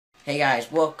Hey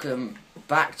guys, welcome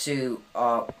back to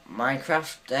our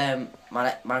Minecraft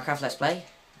Minecraft Let's Play.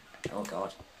 Oh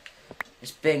god,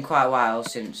 it's been quite a while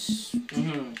since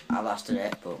I last done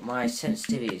it, but my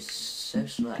sensitivity is so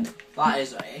slow. That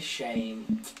is a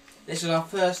shame. This is our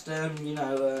first,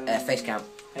 face cam.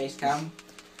 Face cam.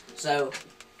 So,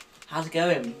 how's it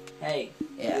going? Hey,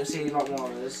 Yeah. you'll see a lot more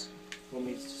of us when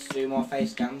we do more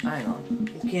face cams. Hang on.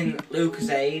 Looking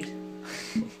Lucasade,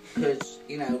 because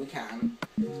we can.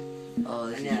 Oh,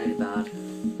 this is really bad.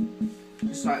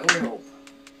 Just like all up.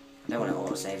 I don't want to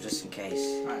auto-save just in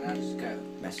case. Right now, just go.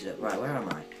 Mess it up. Right, where am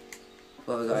I?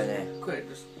 What have we got in here? Quick,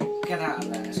 just get out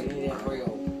of there. So you need to hurry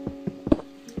up.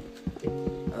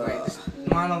 Wait, this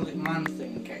man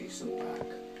thing in case I'm back.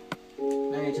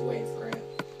 No need to wait for it.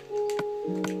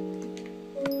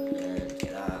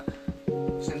 Get that.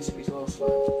 Sensitivity's all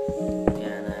slow.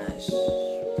 Yeah, nice.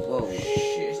 Whoa.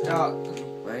 Shit, it's dark.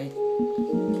 Ready?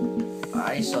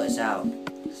 I need to sort this out.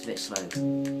 It's a bit slow.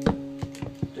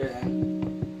 Do it then.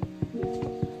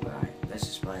 Right, let's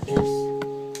just find this.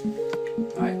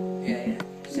 Right, yeah.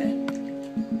 Set.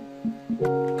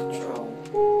 Control.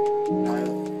 No.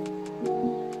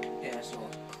 Yeah, so.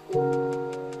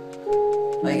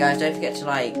 Well, you guys, don't forget to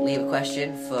leave a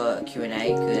question for Q&A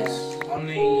because On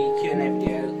the Q&A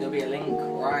video, there'll be a link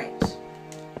right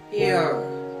here.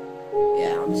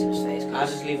 yeah, I'm missing his face. I'll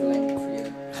just leave a link for you.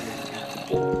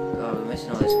 God, we're missing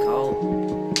all this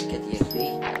coal. Get the XP.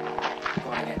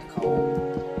 Gotta get the coal.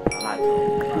 I like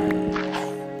coal.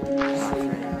 Just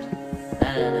leave it out.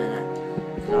 No.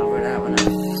 Because I'll run out when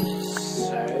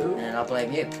So, and then I'll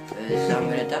blame you because I'm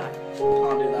gonna die.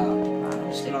 can't do that. I'm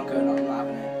It's just not going on, I'm not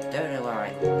having it. don't know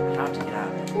how to get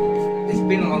out of it. It's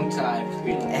been a long time. It's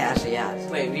been a long It actually has.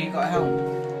 Wait, have you got help?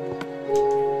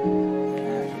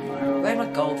 Where'd my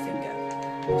gold thing go?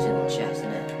 It's in the chest,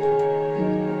 isn't it?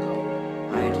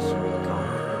 I just saw the gold.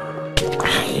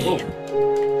 Whoa.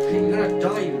 You're gonna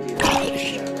die, you idiot.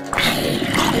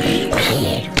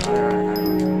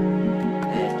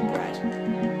 Bread.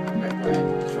 Bread.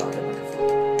 That's what I get looking for.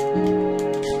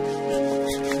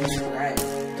 Right.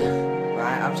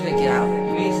 Right, I'm just gonna get out of it.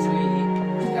 You need to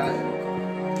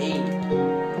eat.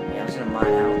 Yeah, I'm just gonna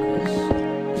mine out because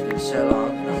it's been so long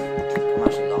and I'm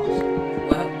actually lost.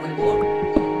 Well, wait, what? I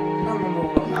don't remember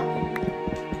what happened.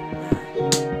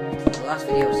 The last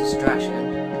video was a distraction. I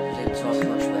didn't talk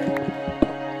much about it.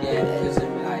 Yeah, because it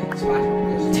was like smash.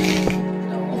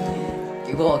 No.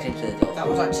 You walked into the door. That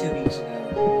was like 2 weeks ago.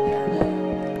 Yeah, I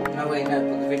know. No, wait, no,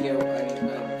 but the video only 2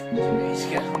 days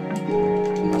ago.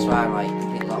 That's why I'm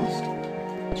completely lost. I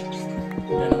don't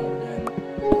know what we're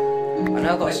doing. I know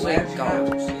I've got a Wait, sweet where's your house?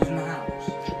 gold. It's in the house.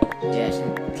 Yeah, it's in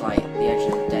the edge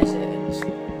of the desert and it's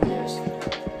nearest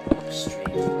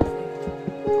stream.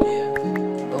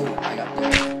 Yeah. Oh, I got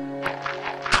dirt.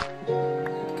 Oh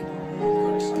my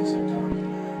god, it's like so dark.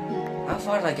 How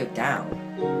far did I go down?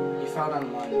 You fell down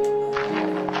mine.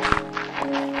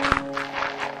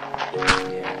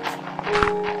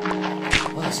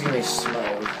 Well, it's gonna be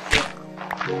slow.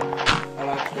 I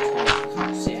like to talk. I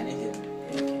can't see anything.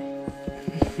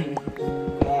 Okay.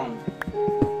 Come on.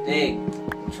 Dig.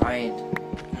 I'm trying.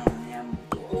 I am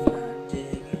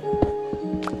digging.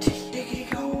 Diggity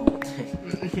go.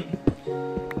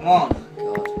 Come on.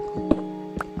 God.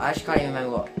 I actually can't even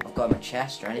remember what I've got in my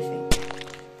chest or anything.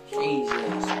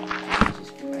 Jesus. Jesus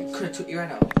Christ. Could have took your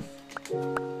head off.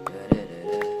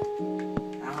 Da-da-da-da.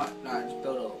 No, just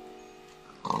build up.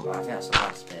 Well, I think that's the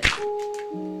last bit.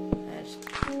 Yeah, just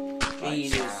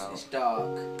Jesus, out. it's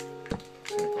dark.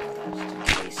 Just gonna put that just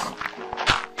in case.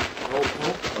 Oh.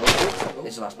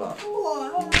 This is the last block.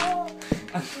 Oh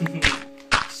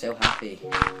So happy. my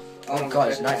Oh god,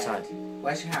 it's night time.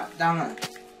 Where's your house? Down there.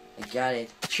 I got it.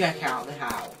 Check out the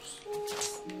house.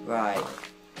 Right.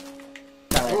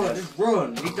 Run, just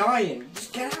run. You're dying.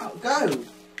 Just get out. Go.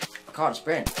 I can't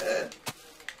sprint.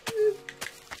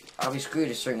 I'll be screwed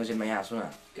if something was in my house, wouldn't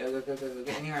I? Go.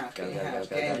 Get in your house. Go, Get in your house.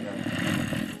 go. Get in.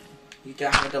 You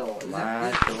don't have a door. Is My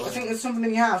that, door. I think there's something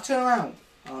in your house. Turn around.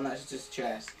 Oh no, it's just a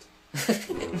chest.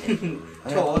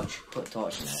 Torch. Put a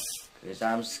torch in there. Because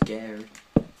I'm scared.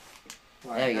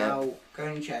 Right, There we go. now, go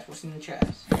in your chest. What's in the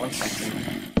chest? 1 second.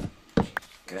 What's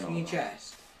Going in on. your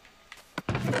chest?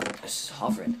 It's just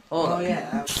hovering. Oh, Oh look. yeah,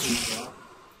 that's what you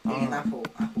got. An apple.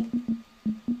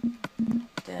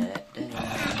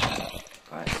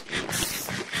 Right.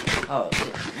 Oh, is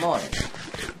it morning?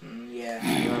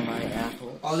 Yeah. You want my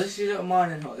apple? Oh, this is a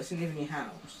mining hut. This isn't even your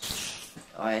house.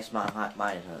 Oh, yeah, it's my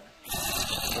mining hut.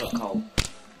 I've got coal.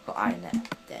 I've got iron there.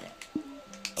 There.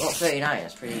 I've got 39,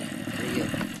 that's pretty good.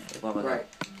 What have I got? Right.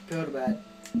 Go to bed.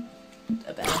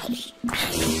 A bed.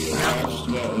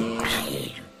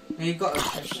 And yeah. You got a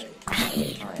chest, mate. Oh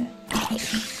yeah.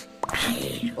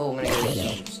 Oh, I'm gonna go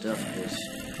get some stuff because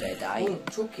they die. Oh,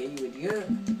 Chucky, you idiot.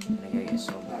 I'm gonna go get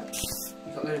some Right.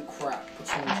 You got a load of crap. Put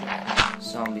some in the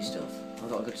zombie stuff. I've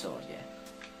got a good sword, yeah.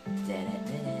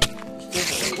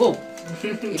 Whoa!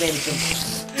 You made me jump.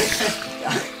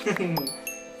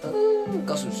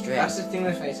 Got some strength. That's the thing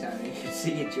with face cam, you can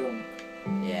see you jump.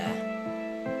 Yeah.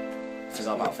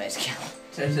 Forgot about face cam.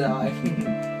 So did I.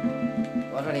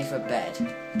 What do I need for a bed? Wood.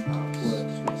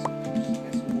 Just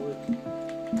get some wood.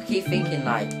 I keep thinking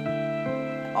like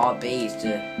RBs to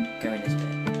go in this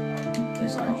bit. But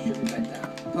it's Right, not. shove your bed down.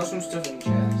 Put some stuff in the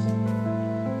chest. I'm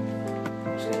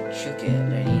just gonna chuck it, don't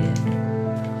need it.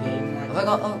 Have I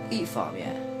got wheat farm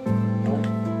yet? Nope.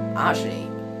 Actually,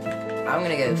 I'm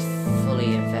gonna go fully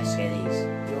investigate these.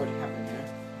 You already have them,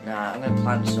 yeah? Nah, I'm gonna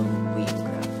plant some wheat and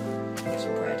crap. Get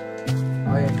some bread.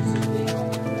 Oh yeah, because there's a big one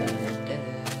over there.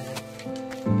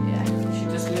 Yeah. You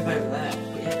should just live over there.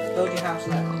 Yeah, build your house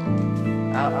there.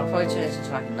 I'll probably turn this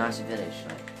into like a nicer village,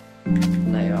 like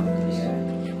later on. Cause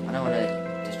Yeah. I don't want to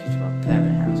dispute about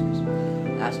permanent houses.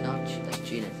 That's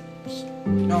cheating.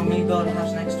 No, me build a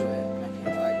house next to it. Make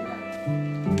it like your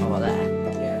own. Oh, well, there.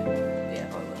 Yeah. Yeah,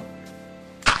 probably will.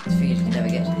 The thing is, you can never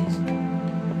get to these.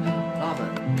 Lava.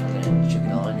 I'm gonna chuck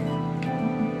it all in here.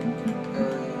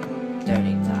 Don't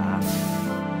need that.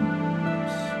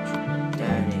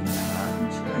 Don't need that.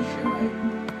 Just gonna show it.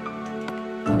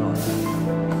 I don't want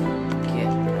that.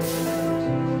 Get.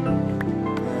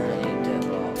 I need dirt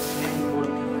blocks.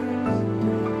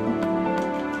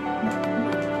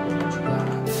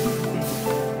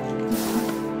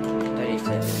 Don't need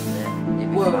to, isn't it?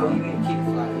 Whoa, you need to keep it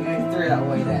flat. You need to throw that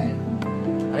away then.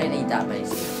 I don't need that many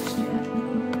things just yet.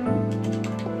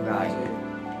 Right.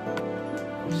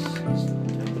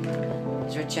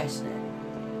 Is there a chest in it?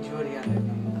 You already had it. I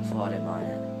thought I didn't mind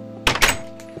it.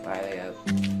 Right, there we go.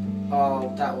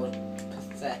 Oh, that was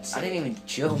pathetic. I didn't even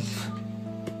jump.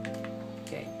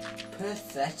 Okay.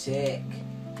 Pathetic.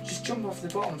 Just jump off the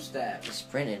bottom step. The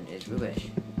sprinting is rubbish.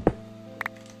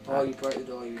 Oh, you broke the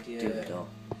door, you Do idiot. the door.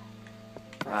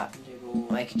 Right. Table.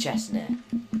 Make a chest in it.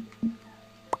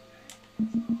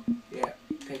 Yeah,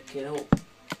 pick it up.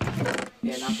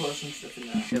 Yeah, now put some stuff in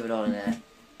there. Shove it all in there.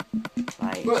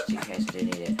 Like, What? just in case I do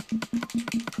need it.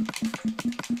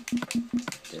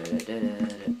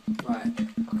 Right. I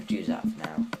could use that for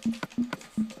now.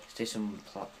 Let's do some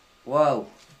plot. Whoa!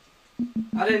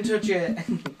 I didn't touch it.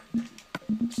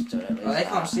 Still don't lose Well, they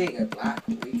that. can't see it go black,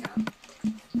 but we can.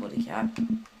 Bloody can.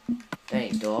 Don't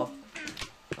need door.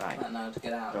 Right. Right now to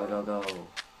get out. Go, go, go.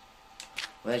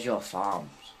 Where's your farms?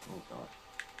 Oh god.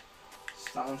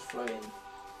 That one's floating.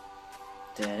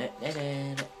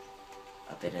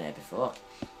 I've been in it before.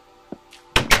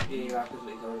 Yeah, you have to go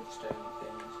with the stone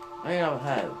I don't have a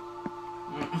hoe.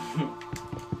 things.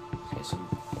 Let's get some.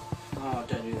 Oh,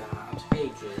 don't do that.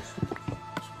 Ages.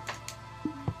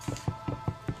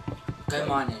 Go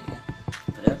mining, yeah?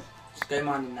 Pardon? Just go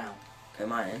mining now. Go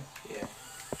mining. Yeah.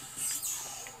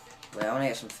 Wait, I want to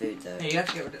get some food though. Yeah, you have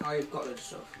to get rid of. Oh, you've got loads of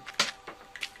stuff.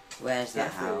 Where's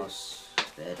that Get food. house?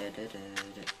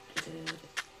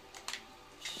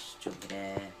 Just jump in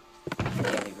there.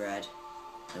 Get me bread.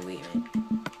 No wheat in it.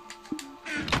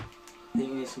 I think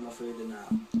you need some more food than that.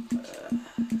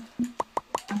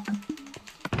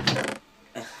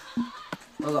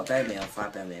 I've got bone meal,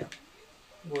 5 bone meal.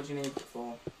 What do you need it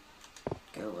for?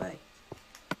 Go away.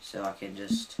 So I can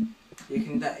just. You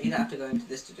can. You don't have to go into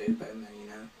this to do bone meal, you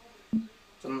know.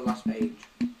 It's on the last page.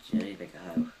 You need to make a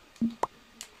hoe.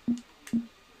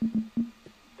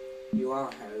 You are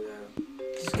a hoe though.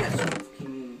 Just get some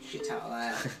fucking shit out of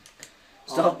there.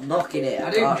 Stop knocking it. I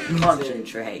I didn't can't mean to.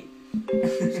 concentrate.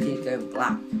 Just keep going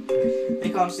black. They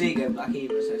can't see it go black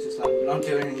either, so it's just like we're not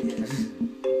doing anything.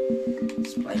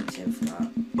 Explain to him for that.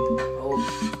 Oh.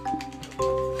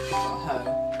 Got a hoe.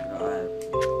 Right.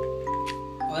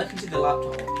 Well, they can see the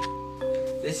laptop.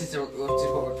 This is what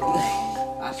we're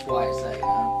playing. That's why it's there, you know.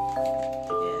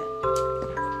 Yeah.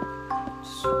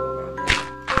 Just walk around here.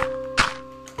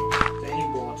 Do you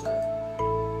need water?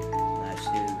 That's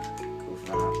too cool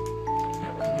for that.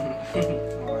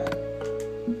 Alright.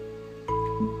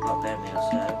 Got bone meal,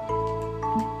 so.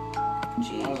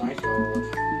 Jeez. Oh my god.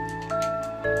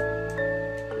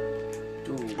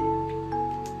 Ooh.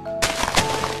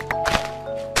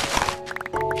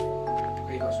 Oh,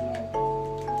 you got some more.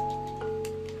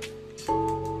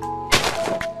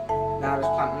 Now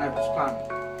just plant. No, just plant.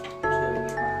 So you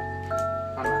plant.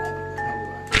 Plant that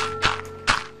everywhere.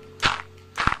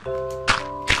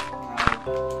 Now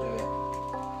do it.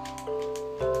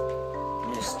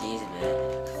 I'm just sneezing a bit. I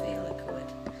feel it coming.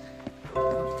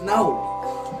 No!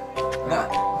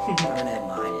 Right. I'm gonna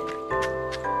mine it.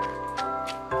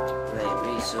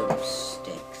 some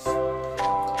sticks.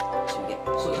 So we get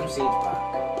Put some seeds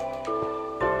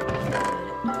back.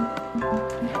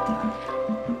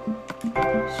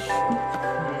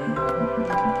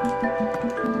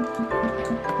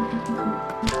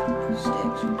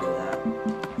 Sticks, we'll do that.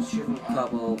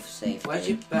 Cobble for safety. Where's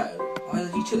your bow?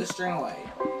 Oh, you took the string away.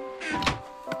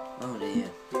 Oh dear.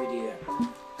 Good idea.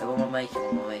 So what am I making?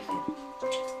 What am I making?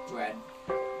 Red.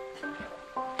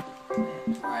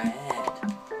 Red.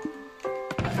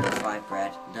 5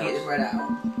 bread. No. Get the bread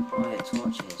out. Oh yeah,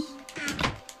 torches.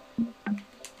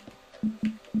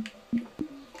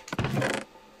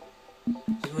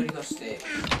 You've already got sticks.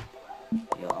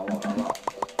 Yo, I want a lot.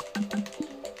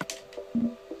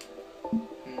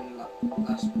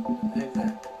 That's over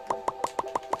there.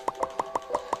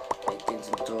 Making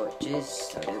some torches.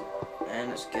 So do. And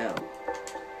let's go.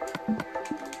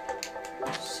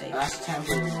 Safe. That's a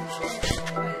temple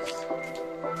place.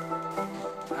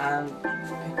 And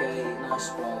pick a nice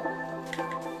spot.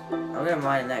 I'm gonna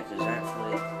mine that because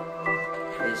actually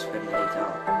it's been really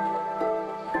dark.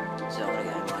 So I'm gonna go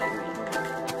and mine really more.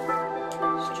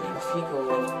 If you go,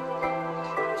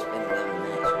 It's been 11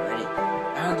 minutes already.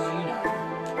 how do you know?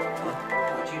 What?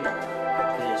 How do you know?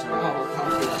 Because it's Oh, not. we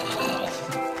can't see that.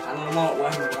 And I'm not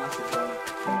wearing glasses on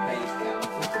face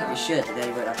now. You should, then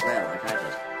you won't have to wear it like I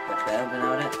did. Much better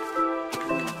without it.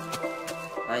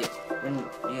 Like, when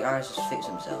you guys just fix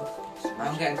themselves.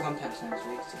 I'm getting contacts next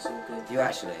week, so it's all good. You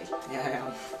actually? Yeah, I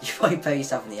am. You probably pay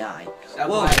yourself in the eye.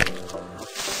 Whoa!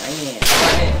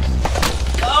 Damn.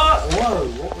 Oh! Whoa!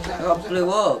 What was that? I got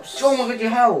blue orbs. Show me your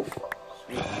health!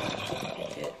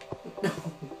 Shit.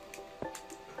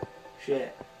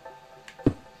 Shit.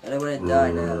 I don't want to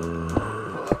die now.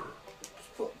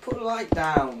 Put a light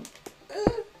down.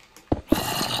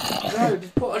 No,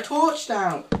 just put a torch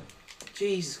down.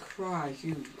 Jesus Christ,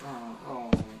 you. Oh.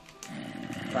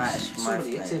 Right, it's my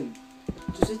Somebody hit flame. him.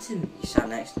 Just hit him. You sat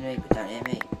next to me, but don't hear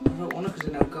me. I don't want to because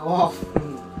then it'll go off.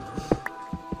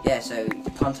 Yeah, so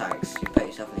contacts, you put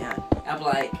yourself in the eye. I'm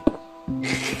like.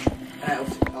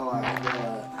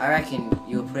 I reckon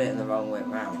you'll put it in the wrong way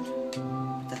round.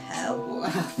 What the hell?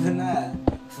 What happened there?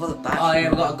 For the back. Oh yeah,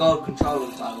 we've got a gold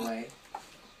controller by the way.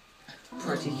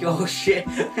 Pretty your shit.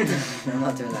 I'm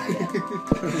not doing that again.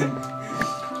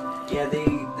 Yeah,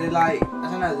 they like, I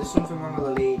don't know, there's something wrong with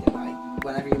the lead and like,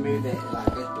 whenever you move it, it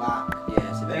like goes black. Yeah,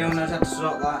 it's a If bit. anyone knows how to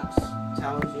sort that,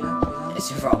 tell us, you know?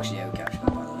 It's a Roxio capture,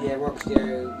 by the way. Yeah,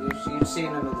 Roxio, you've seen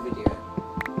another video.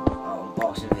 Oh,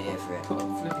 unboxing video for it. Put a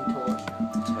flipping torch.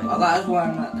 It's Oh, that was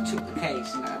when I took the case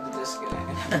and I had the disc in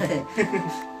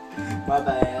it. My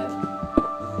bad.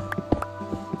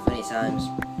 Funny times. I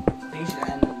think you should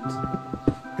end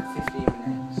at 15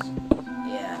 minutes.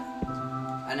 Yeah.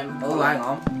 And then Oh, hang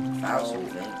on. Found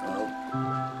something. Oh.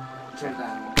 Jump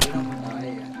down. You're not gonna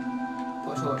die yet.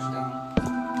 Put a torch down.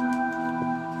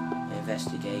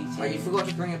 Investigating. Wait, you forgot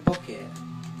to bring a bucket.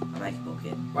 I'll make a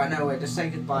bucket. Right, no, wait, just say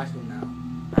goodbye to him now.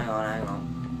 Hang on.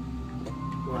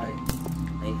 Right.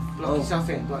 Hey. Block yourself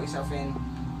in,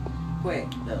 Quick.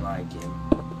 Don't like him.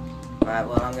 Right,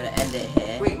 well, I'm gonna end it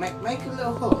here. Quick, make a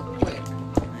little hook. Quick.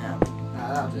 Yeah.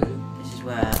 Nah, that'll do. This is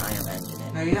where I am ending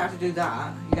it. No, you don't have to do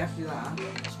that. You don't have to do that.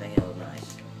 Let's make it look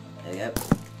nice. There we go.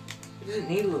 It doesn't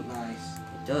need to look nice.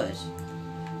 It does.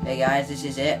 Hey guys, this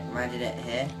is it. I'm ending it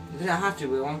here. You don't have to,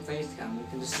 we're on FaceCam, you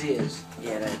can just see us.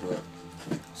 Yeah, no, it will.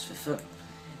 It's for fun.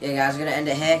 Yeah, guys, I'm gonna end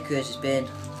it here because it's been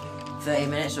 30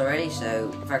 minutes already.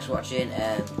 So thanks for watching.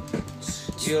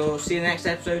 You'll see the next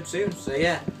episode soon, so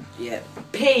yeah. Yeah.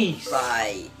 Peace!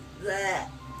 Bye.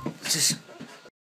 Just